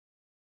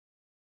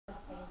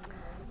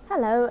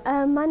Hello,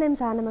 my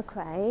name's Anna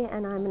McRae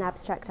and I'm an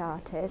abstract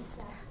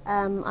artist.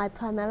 I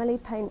primarily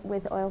paint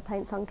with oil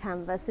paints on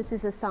canvas. This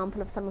is a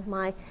sample of some of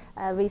my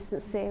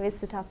recent series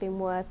that I've been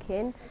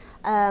working.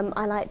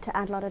 I like to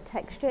add a lot of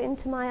texture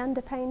into my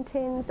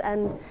underpaintings,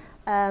 and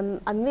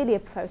I'm really a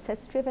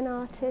process-driven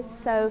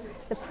artist, so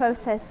the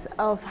process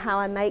of how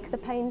I make the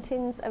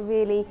paintings are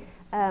really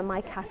my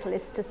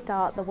catalyst to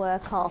start the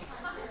work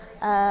off.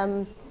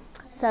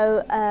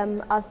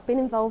 I've been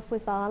involved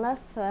with VALA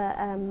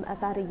for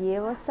about a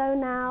year or so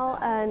now,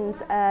 and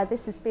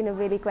this has been a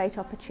really great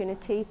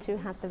opportunity to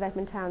have the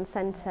Redmond Town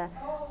Centre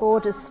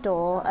border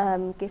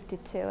store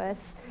gifted to us.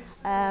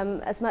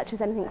 As much as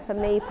anything for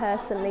me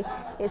personally,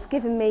 it's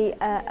given me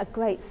a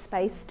great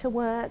space to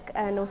work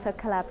and also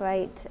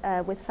collaborate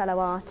with fellow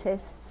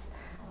artists.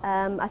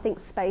 I think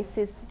space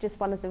is just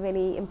one of the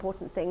really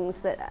important things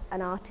that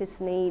an artist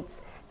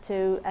needs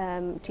to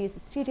use the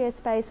studio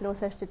space and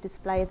also to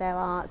display their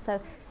art. So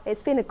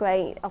it's been a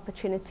great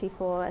opportunity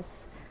for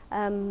us.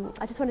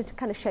 I just wanted to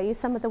kind of show you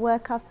some of the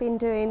work I've been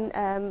doing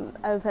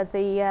over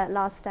the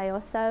last day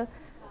or so.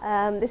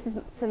 This is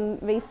some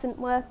recent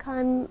work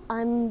I'm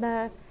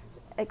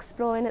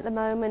exploring at the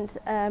moment.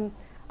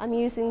 I'm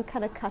using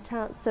kind of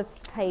cutouts of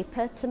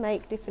paper to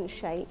make different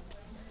shapes.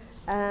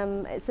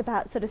 It's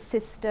about sort of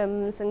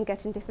systems and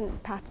getting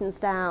different patterns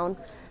down.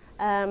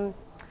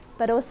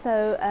 But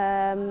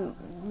also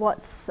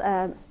what's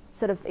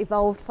sort of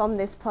evolved from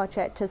this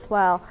project as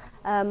well.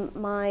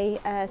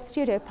 My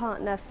studio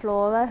partner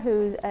Flora,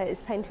 who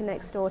is painting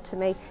next door to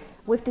me,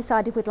 we've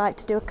decided we'd like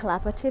to do a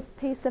collaborative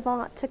piece of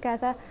art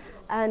together,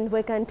 and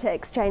we're going to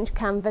exchange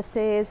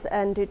canvases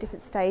and do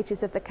different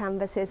stages of the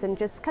canvases and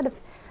just kind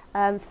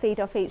of feed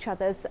off each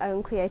other's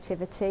own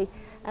creativity.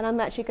 And I'm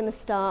actually going to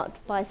start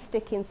by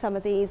sticking some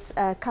of these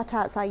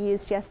cutouts I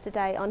used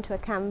yesterday onto a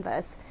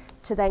canvas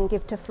to then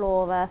give to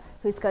Flora,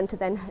 who's going to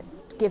then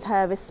give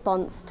her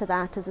response to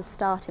that as a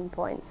starting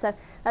point. So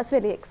that's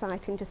really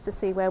exciting just to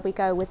see where we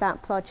go with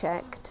that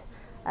project.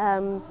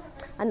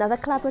 Another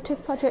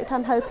collaborative project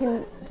I'm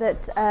hoping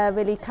that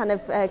really kind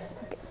of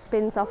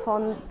spins off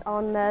on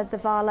the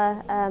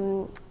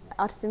VALA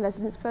Artist in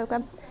Residence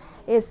programme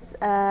is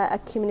a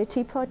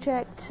community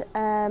project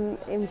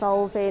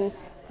involving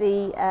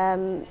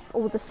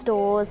all the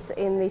stores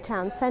in the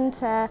town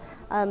centre.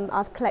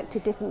 I've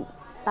collected different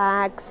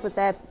bags with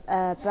their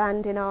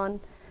branding on,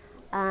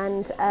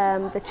 and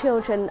the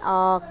children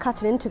are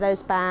cutting into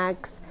those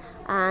bags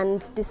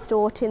and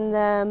distorting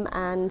them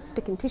and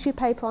sticking tissue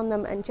paper on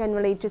them and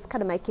generally just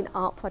kind of making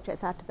art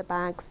projects out of the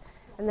bags,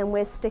 and then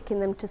we're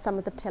sticking them to some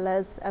of the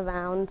pillars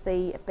around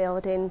the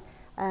building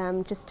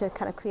just to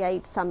kind of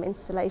create some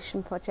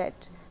installation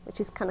project,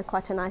 which is kind of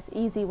quite a nice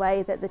easy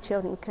way that the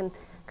children can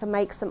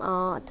make some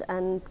art,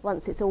 and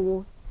once it's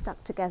all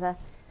stuck together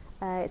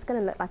it's going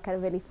to look like a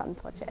really fun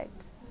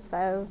project.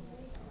 So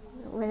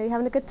we're really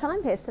having a good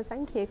time here, so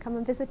thank you. Come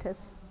and visit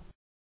us.